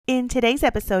In today's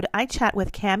episode, I chat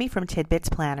with Cami from Tidbits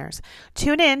Planners.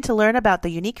 Tune in to learn about the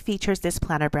unique features this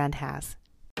planner brand has.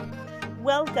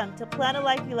 Welcome to Plan a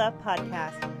Life You Love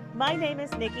podcast. My name is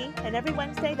Nikki, and every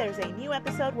Wednesday there's a new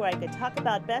episode where I could talk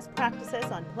about best practices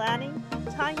on planning,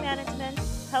 time management,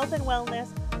 health and wellness,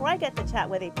 where I get to chat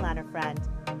with a planner friend.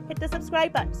 Hit the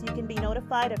subscribe button so you can be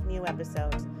notified of new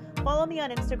episodes. Follow me on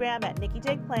Instagram at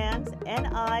NikkiJPlans,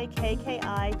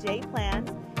 NIKKIJ Plans,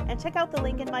 and check out the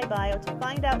link in my bio to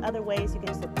find out other ways you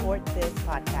can support this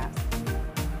podcast.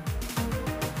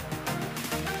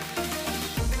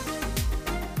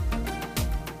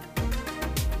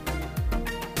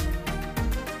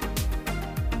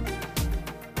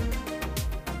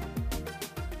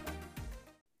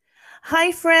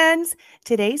 Hi friends!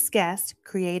 Today's guest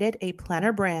created a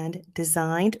planner brand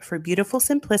designed for beautiful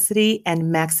simplicity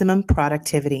and maximum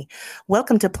productivity.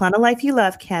 Welcome to Plan a Life You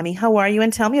Love, Cami. How are you?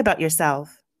 And tell me about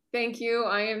yourself. Thank you.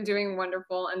 I am doing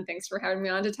wonderful, and thanks for having me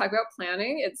on to talk about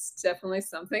planning. It's definitely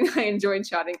something I enjoy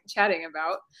chatting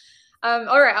about.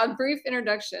 All right, a brief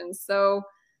introduction. So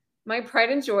my pride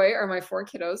and joy are my 4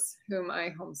 kiddos whom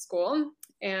I homeschool,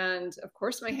 and of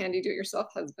course my handy do-it-yourself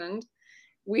husband.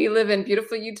 We live in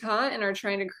beautiful Utah and are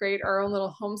trying to create our own little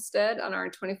homestead on our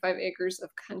 25 acres of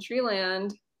country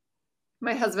land.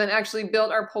 My husband actually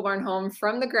built our pole barn home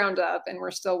from the ground up, and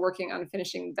we're still working on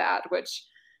finishing that, which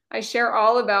I share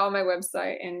all about on my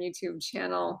website and YouTube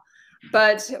channel.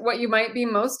 But what you might be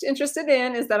most interested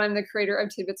in is that I'm the creator of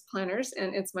Tidbits Planners,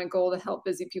 and it's my goal to help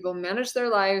busy people manage their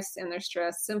lives and their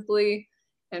stress simply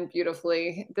and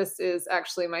beautifully. This is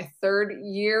actually my 3rd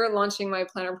year launching my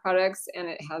planner products, and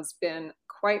it has been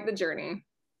quite the journey.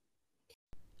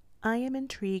 I am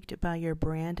intrigued by your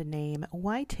brand name.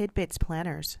 Why Tidbits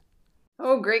Planners?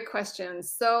 Oh, great question.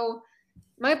 So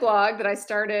my blog that I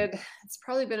started, it's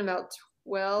probably been about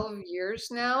 12 years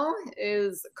now,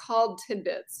 is called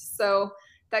Tidbits. So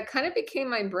that kind of became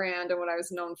my brand and what I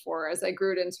was known for as I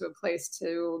grew it into a place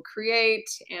to create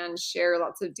and share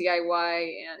lots of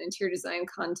DIY and interior design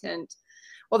content.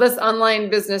 Well, this online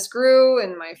business grew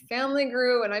and my family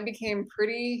grew, and I became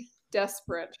pretty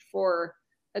desperate for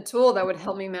a tool that would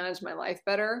help me manage my life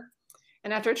better.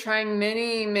 And after trying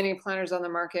many planners on the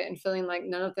market and feeling like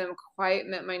none of them quite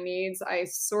met my needs, I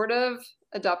sort of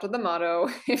adopted the motto,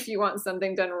 if you want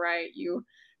something done right, you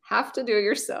have to do it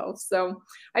yourself. So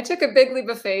I took a big leap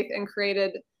of faith and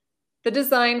created the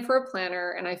design for a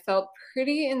planner, and I felt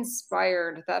pretty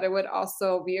inspired that it would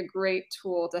also be a great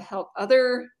tool to help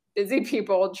other busy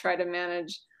people try to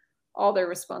manage all their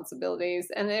responsibilities.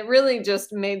 And it really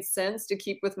just made sense to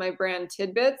keep with my brand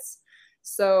Tidbits.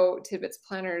 So Tidbits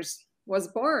Planners was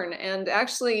born. And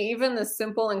actually, even the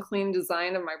simple and clean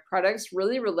design of my products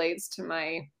really relates to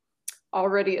my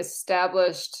already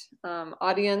established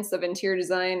audience of interior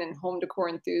design and home decor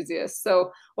enthusiasts.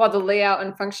 So while the layout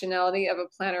and functionality of a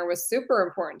planner was super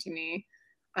important to me,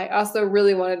 I also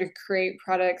really wanted to create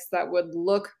products that would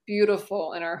look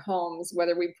beautiful in our homes,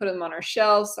 whether we put them on our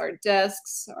shelves, our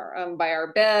desks, or by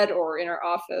our bed, or in our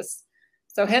office.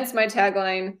 So hence my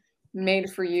tagline,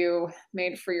 made for you,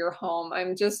 made for your home.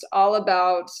 I'm just all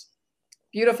about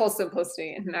beautiful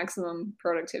simplicity and maximum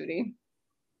productivity.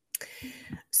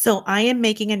 So I am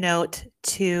making a note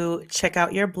to check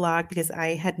out your blog because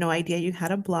I had no idea you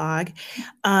had a blog.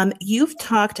 You've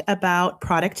talked about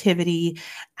productivity.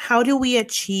 How do we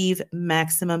achieve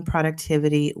maximum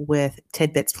productivity with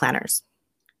Tidbits Planners?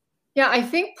 Yeah, I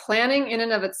think planning in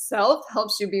and of itself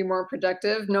helps you be more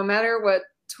productive, no matter what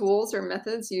tools or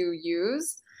methods you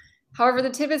use. However, the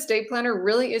Tidbits Day Planner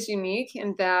really is unique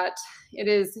in that it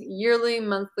is yearly,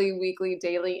 monthly, weekly,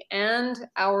 daily, and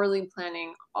hourly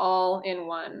planning all in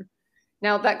one.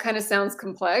 Now, that kind of sounds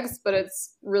complex, but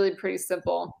it's really pretty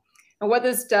simple. And what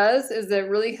this does is it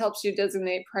really helps you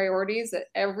designate priorities at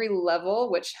every level,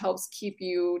 which helps keep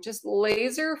you just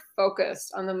laser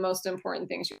focused on the most important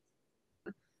things.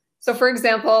 So for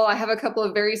example, I have a couple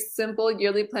of very simple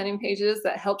yearly planning pages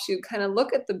that helps you kind of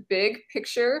look at the big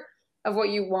picture of what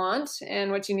you want and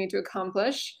what you need to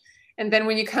accomplish. And then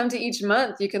when you come to each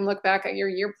month, you can look back at your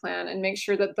year plan and make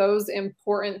sure that those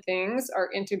important things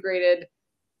are integrated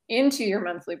into your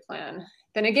monthly plan.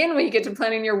 Then again, when you get to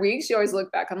planning your weeks, you always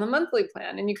look back on the monthly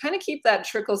plan, and you kind of keep that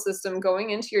trickle system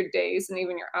going into your days and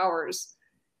even your hours.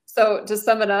 So to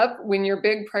sum it up, when your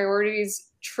big priorities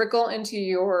trickle into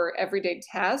your everyday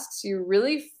tasks, you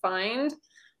really find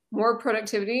more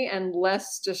productivity and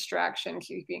less distraction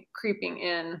creeping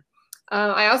in.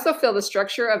 I also feel the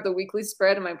structure of the weekly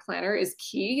spread in my planner is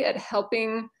key at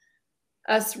helping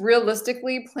us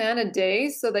realistically plan a day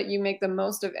so that you make the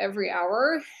most of every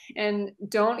hour and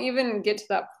don't even get to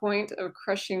that point of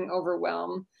crushing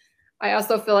overwhelm. I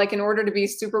also feel like in order to be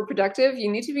super productive,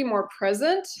 you need to be more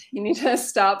present. You need to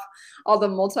stop all the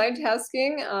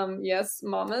multitasking. Yes,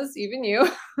 mamas, even you,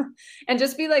 and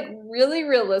just be like really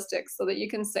realistic so that you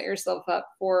can set yourself up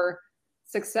for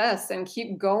success and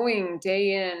keep going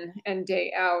day in and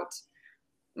day out.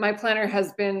 My planner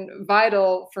has been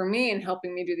vital for me in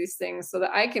helping me do these things so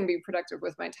that I can be productive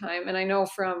with my time. And I know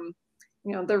from,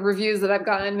 the reviews that I've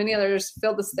gotten, many others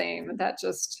feel the same. And that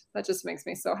just makes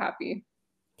me so happy.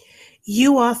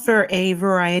 You offer a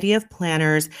variety of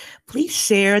planners. Please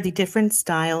share the different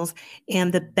styles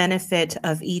and the benefit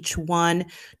of each one.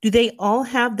 Do they all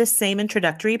have the same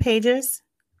introductory pages?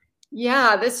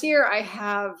 Yeah, this year I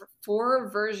have 4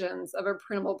 versions of a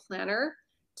printable planner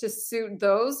to suit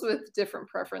those with different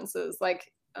preferences,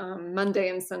 like Monday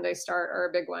and Sunday start are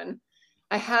a big one.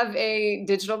 I have a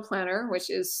digital planner, which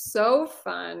is so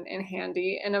fun and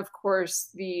handy, and of course,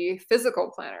 the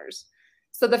physical planners.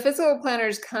 So the physical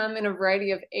planners come in a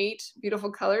variety of 8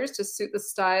 beautiful colors to suit the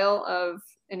style of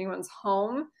anyone's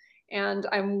home. And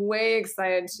I'm way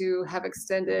excited to have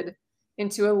extended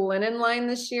into a linen line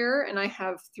this year, and I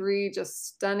have 3 just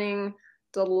stunning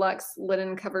deluxe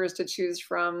linen covers to choose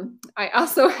from. I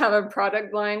also have a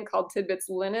product line called Tidbits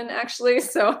Linen, actually,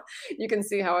 so you can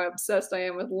see how obsessed I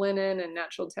am with linen and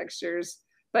natural textures.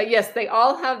 But yes, they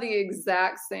all have the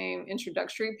exact same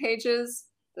introductory pages,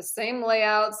 the same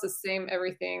layouts, the same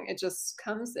everything. It just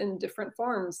comes in different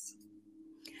forms.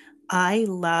 I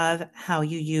love how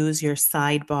you use your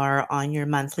sidebar on your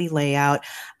monthly layout.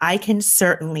 I can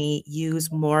certainly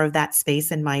use more of that space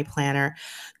in my planner.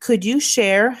 Could you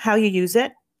share how you use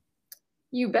it?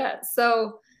 You bet.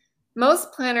 So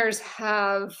most planners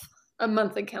have a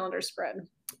monthly calendar spread,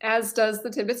 as does the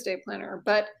Tidbits Day Planner,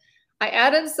 but I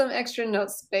added some extra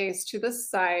note space to the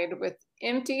side with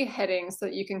empty headings so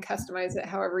that you can customize it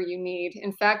however you need.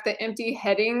 In fact, the empty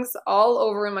headings all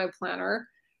over in my planner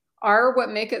are what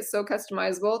make it so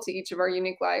customizable to each of our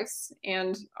unique lives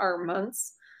and our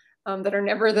months, that are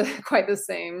never quite the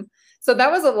same. So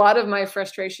that was a lot of my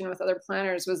frustration with other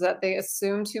planners, was that they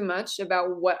assumed too much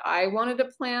about what I wanted to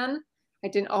plan. I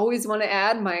didn't always want to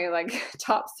add my like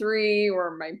top 3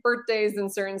 or my birthdays in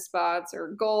certain spots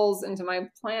or goals into my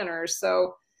planner.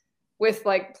 So with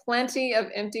like plenty of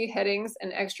empty headings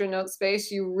and extra note space,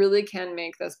 you really can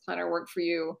make this planner work for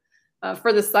you.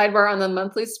 For the sidebar on the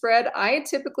monthly spread, I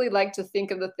typically like to think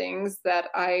of the things that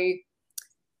I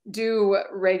do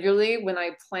regularly when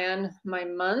I plan my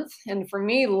month. And for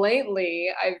me lately,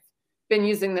 I've been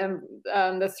using them,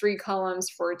 the 3 columns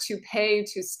for to pay,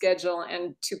 to schedule,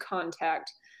 and to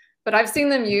contact. But I've seen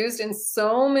them used in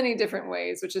so many different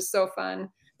ways, which is so fun.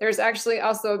 There's actually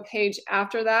also a page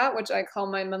after that, which I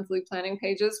call my monthly planning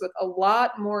pages, with a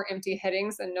lot more empty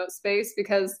headings and note space,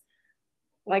 because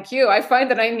like you, I find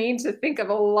that I need to think of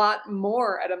a lot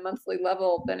more at a monthly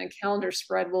level than a calendar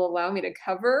spread will allow me to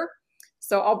cover.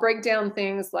 So I'll break down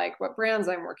things like what brands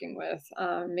I'm working with.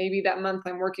 Maybe that month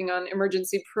I'm working on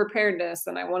emergency preparedness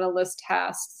and I want to list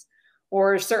tasks,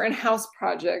 or certain house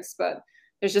projects, but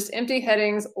there's just empty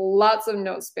headings, lots of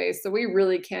note space. So we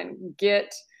really can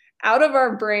get out of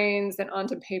our brains and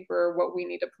onto paper what we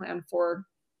need to plan for.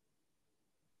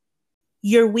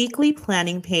 Your weekly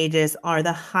planning pages are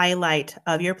the highlight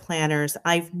of your planners.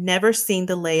 I've never seen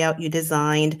the layout you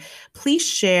designed. Please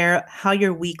share how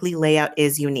your weekly layout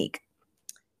is unique.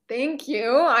 Thank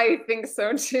you. I think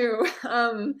so too.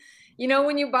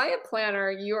 When you buy a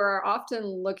planner, you are often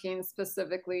looking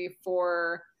specifically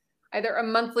for either a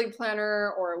monthly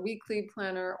planner or a weekly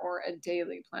planner or a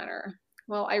daily planner.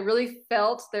 Well, I really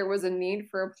felt there was a need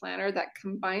for a planner that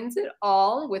combines it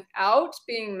all without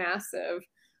being massive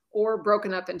or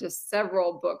broken up into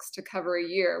several books to cover a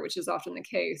year, which is often the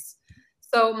case.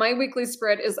 So my weekly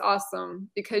spread is awesome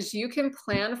because you can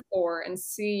plan for and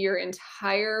see your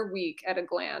entire week at a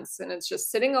glance, and it's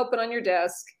just sitting open on your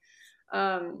desk,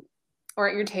 or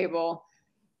at your table.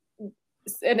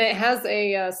 And it has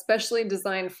a specially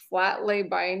designed flat lay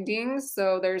binding,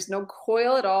 so there's no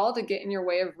coil at all to get in your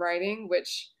way of writing,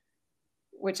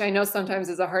 which I know sometimes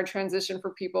is a hard transition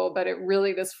for people, but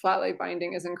this flat lay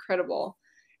binding is incredible.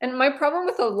 And my problem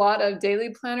with a lot of daily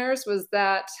planners was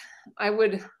that I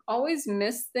would always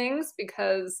miss things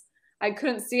because I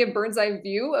couldn't see a bird's eye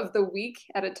view of the week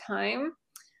at a time.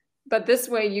 But this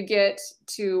way you get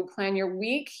to plan your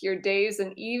week, your days,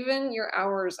 and even your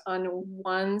hours on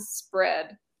one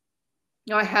spread.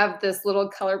 Now I have this little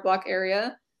color block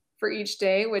area for each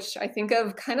day, which I think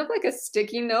of kind of like a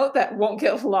sticky note that won't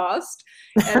get lost.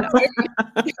 And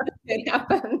it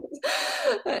happens.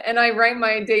 And I write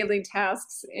my daily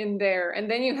tasks in there. And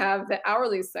then you have the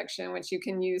hourly section, which you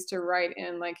can use to write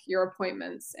in like your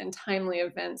appointments and timely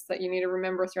events that you need to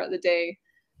remember throughout the day,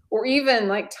 or even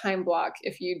like time block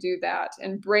if you do that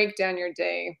and break down your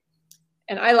day.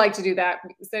 And I like to do that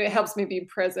so it helps me be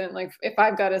present. Like if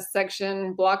I've got a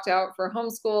section blocked out for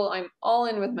homeschool, I'm all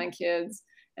in with my kids.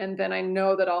 And then I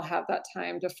know that I'll have that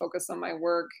time to focus on my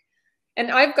work. And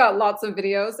I've got lots of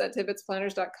videos at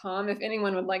tidbitsplanners.com if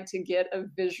anyone would like to get a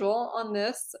visual on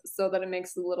this so that it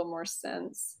makes a little more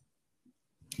sense.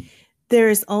 There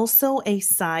is also a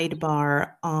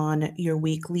sidebar on your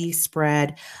weekly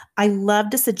spread. I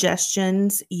love the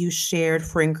suggestions you shared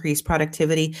for increased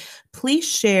productivity. Please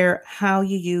share how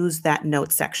you use that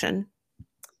notes section.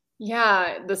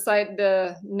 Yeah,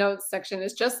 the notes section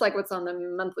is just like what's on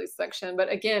the monthly section.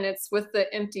 But again, it's with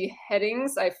the empty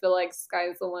headings. I feel like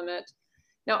sky's the limit.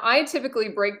 Now, I typically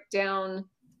break down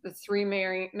the three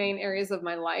main areas of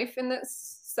my life in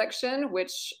this section,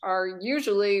 which are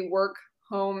usually work,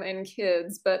 home, and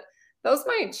kids, but those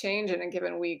might change in a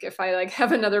given week if I like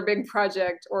have another big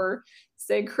project or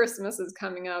say Christmas is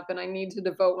coming up and I need to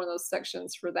devote one of those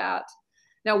sections for that.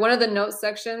 Now, one of the note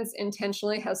sections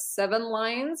intentionally has 7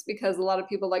 lines because a lot of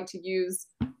people like to use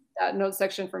that note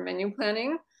section for menu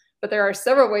planning, but there are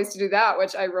several ways to do that,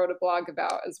 which I wrote a blog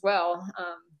about as well.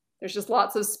 There's just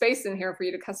lots of space in here for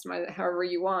you to customize it however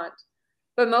you want.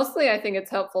 But mostly I think it's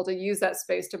helpful to use that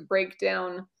space to break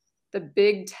down the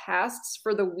big tasks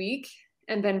for the week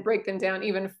and then break them down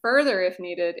even further if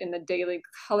needed in the daily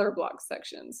color block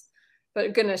sections.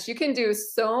 But goodness, you can do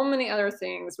so many other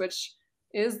things, which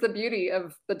is the beauty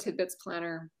of the Tidbits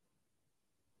Planner.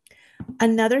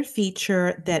 Another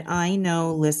feature that I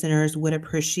know listeners would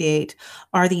appreciate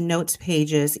are the notes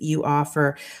pages you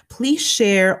offer. Please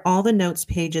share all the notes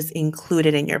pages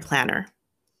included in your planner.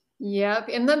 Yep,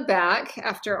 in the back,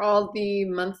 after all the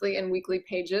monthly and weekly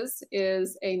pages,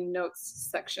 is a notes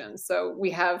section. So we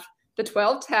have the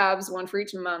 12 tabs, one for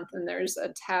each month, and there's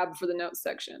a tab for the notes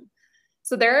section.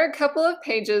 So there are a couple of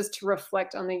pages to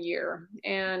reflect on the year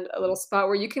and a little spot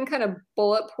where you can kind of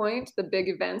bullet point the big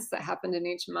events that happened in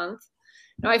each month.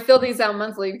 Now, I fill these out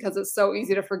monthly because it's so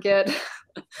easy to forget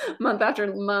month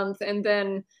after month. And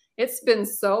then it's been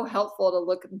so helpful to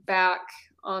look back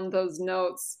on those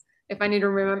notes if I need to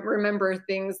remember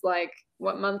things like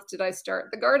what month did I start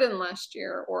the garden last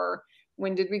year, or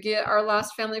when did we get our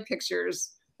last family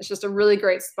pictures. It's just a really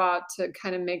great spot to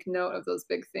kind of make note of those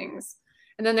big things.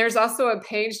 And then there's also a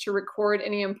page to record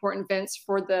any important events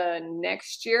for the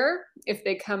next year if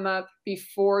they come up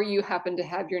before you happen to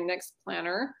have your next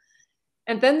planner.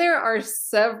 And then there are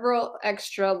several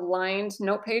extra lined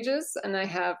note pages, and I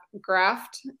have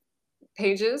graphed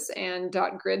pages and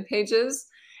dot grid pages.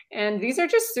 And these are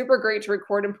just super great to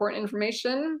record important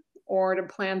information or to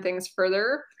plan things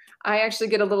further. I actually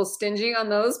get a little stingy on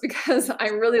those because I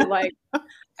like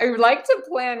to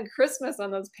plan Christmas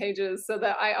on those pages so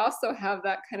that I also have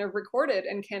that kind of recorded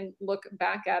and can look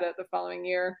back at it the following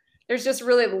year. There's just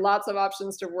really lots of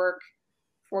options to work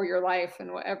for your life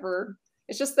and whatever.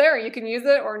 It's just there. You can use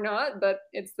it or not, but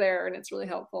it's there and it's really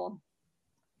helpful.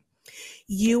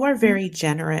 You are very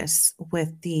generous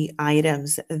with the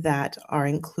items that are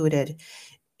included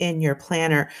in your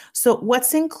planner. So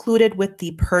what's included with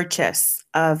the purchase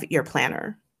of your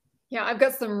planner? Yeah, I've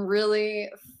got some really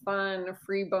fun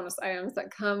free bonus items that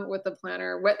come with the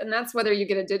planner, and that's whether you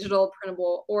get a digital,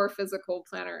 printable, or physical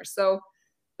planner. So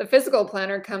the physical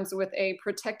planner comes with a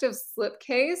protective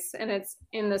slipcase, and it's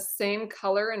in the same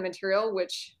color and material,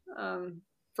 which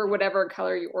for whatever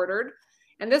color you ordered.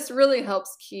 And this really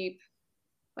helps keep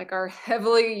like our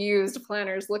heavily used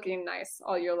planners looking nice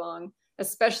all year long,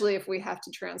 especially if we have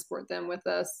to transport them with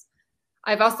us.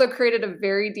 I've also created a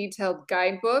very detailed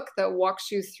guidebook that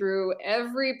walks you through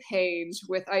every page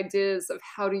with ideas of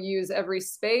how to use every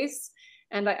space.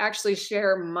 And I actually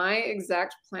share my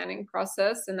exact planning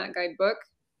process in that guidebook.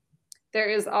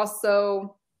 There is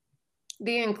also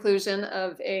the inclusion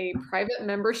of a private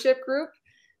membership group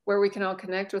where we can all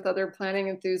connect with other planning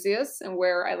enthusiasts and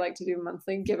where I like to do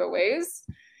monthly giveaways.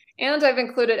 And I've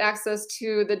included access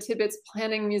to the Tidbits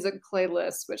planning music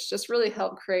playlist, which just really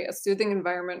help create a soothing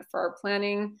environment for our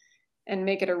planning and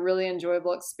make it a really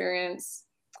enjoyable experience.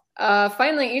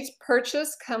 Finally, each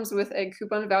purchase comes with a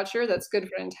coupon voucher that's good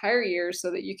for an entire year so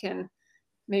that you can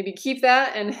maybe keep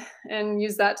that and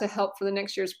use that to help for the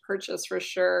next year's purchase for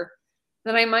sure.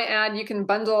 Then I might add, you can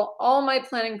bundle all my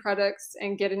planning products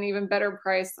and get an even better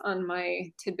price on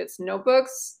my Tidbits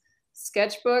notebooks,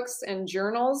 sketchbooks, and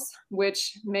journals,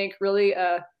 which make really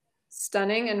a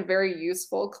stunning and very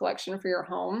useful collection for your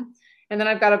home. And then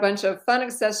I've got a bunch of fun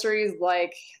accessories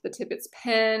like the Tidbits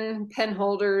pen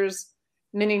holders,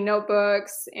 mini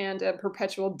notebooks, and a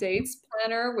perpetual dates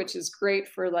planner, which is great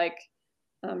for like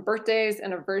birthdays,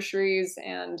 anniversaries,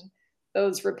 and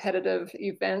those repetitive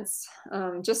events.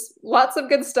 Just lots of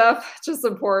good stuff to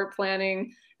support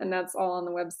planning, and that's all on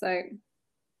the website.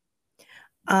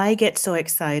 I get so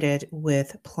excited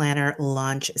with planner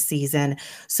launch season.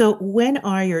 So, when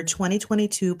are your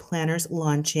 2022 planners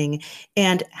launching,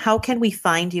 and how can we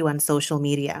find you on social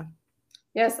media?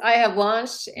 Yes, I have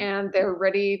launched and they're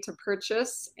ready to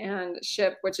purchase and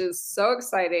ship, which is so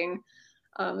exciting,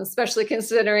 especially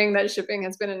considering that shipping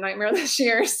has been a nightmare this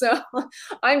year. So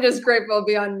I'm just grateful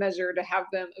beyond measure to have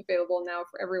them available now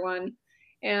for everyone.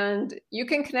 And you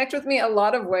can connect with me a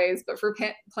lot of ways, but for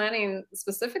planning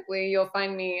specifically, you'll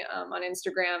find me on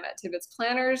Instagram at Tidbits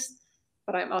Planners.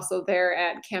 But I'm also there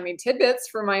at Cami Tidbits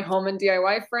for my home and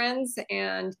DIY friends,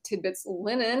 and Tidbits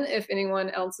Linen if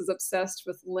anyone else is obsessed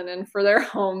with linen for their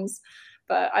homes.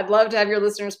 But I'd love to have your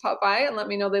listeners pop by and let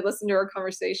me know they listened to our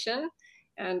conversation.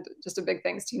 And just a big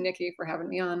thanks to you, Nikki, for having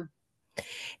me on.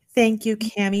 Thank you,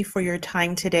 Cami, for your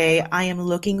time today. I am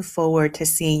looking forward to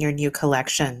seeing your new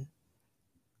collection.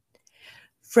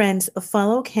 Friends,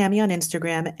 follow Cami on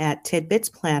Instagram at Tidbits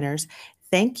Planners.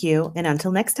 Thank you, and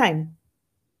until next time.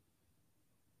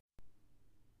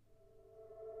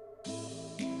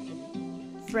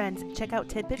 Friends, check out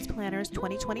Tidbits Planners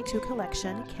 2022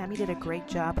 collection. Cami did a great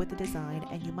job with the design,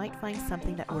 and you might find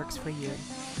something that works for you.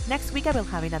 Next week, I will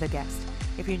have another guest.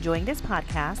 If you're enjoying this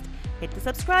podcast, hit the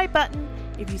subscribe button.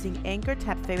 If using Anchor,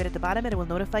 tap favorite at the bottom and it will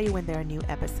notify you when there are new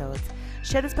episodes.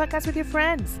 Share this podcast with your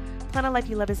friends. Plan a Life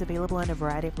You Love is available on a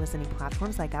variety of listening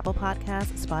platforms like Apple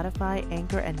Podcasts, Spotify,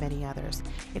 Anchor, and many others.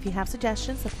 If you have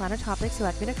suggestions of planner topics you'd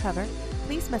like me to cover,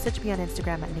 please message me on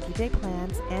Instagram at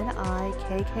NikkiJPlans,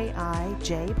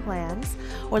 NIKKIJ Plans,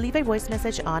 or leave a voice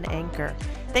message on Anchor.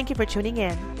 Thank you for tuning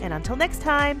in, and until next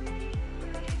time.